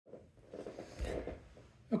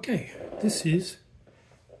Okay, this is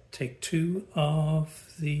take 2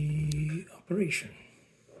 of the operation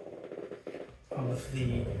of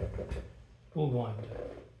the wool winder.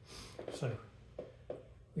 So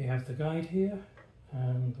we have the guide here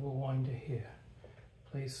and the wool winder here.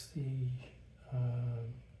 Place the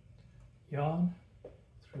yarn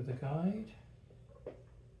through the guide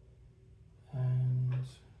and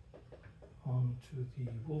onto the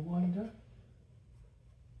wool winder.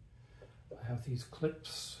 I have these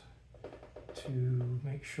clips to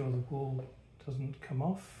make sure the wool doesn't come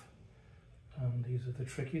off, and these are the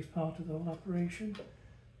trickiest part of the whole operation.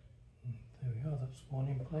 There we are, that's one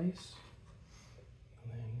in place,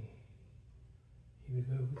 and then here we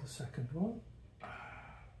go with the second one.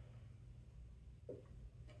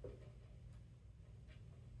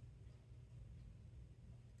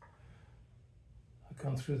 I've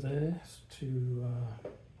gone through this to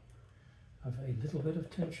have a little bit of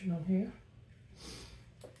tension on here.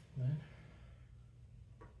 Then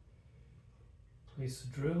place the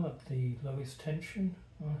drill at the lowest tension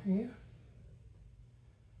on here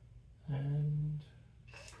and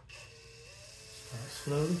start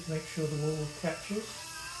slowly to make sure the wool catches.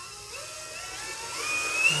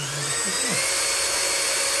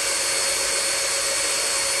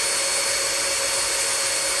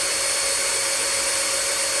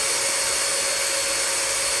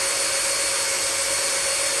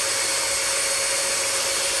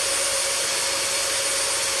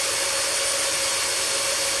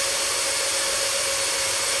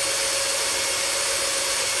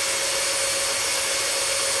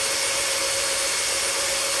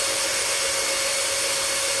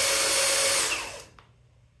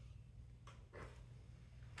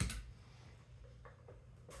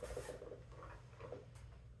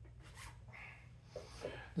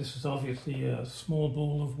 And this is obviously a small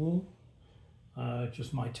ball of wool,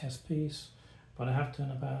 just my test piece, but I have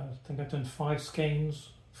done I think I've done 5 skeins,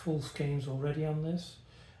 full skeins already on this,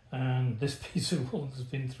 and this piece of wool has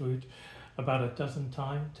been through it about a dozen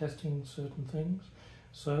times testing certain things.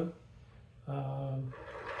 So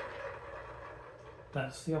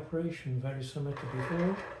that's the operation, very similar to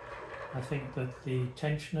before. I think that the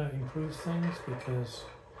tensioner improves things because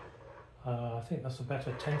I think that's a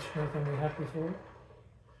better tensioner than we had before.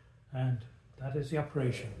 And that is the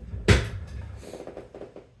operation.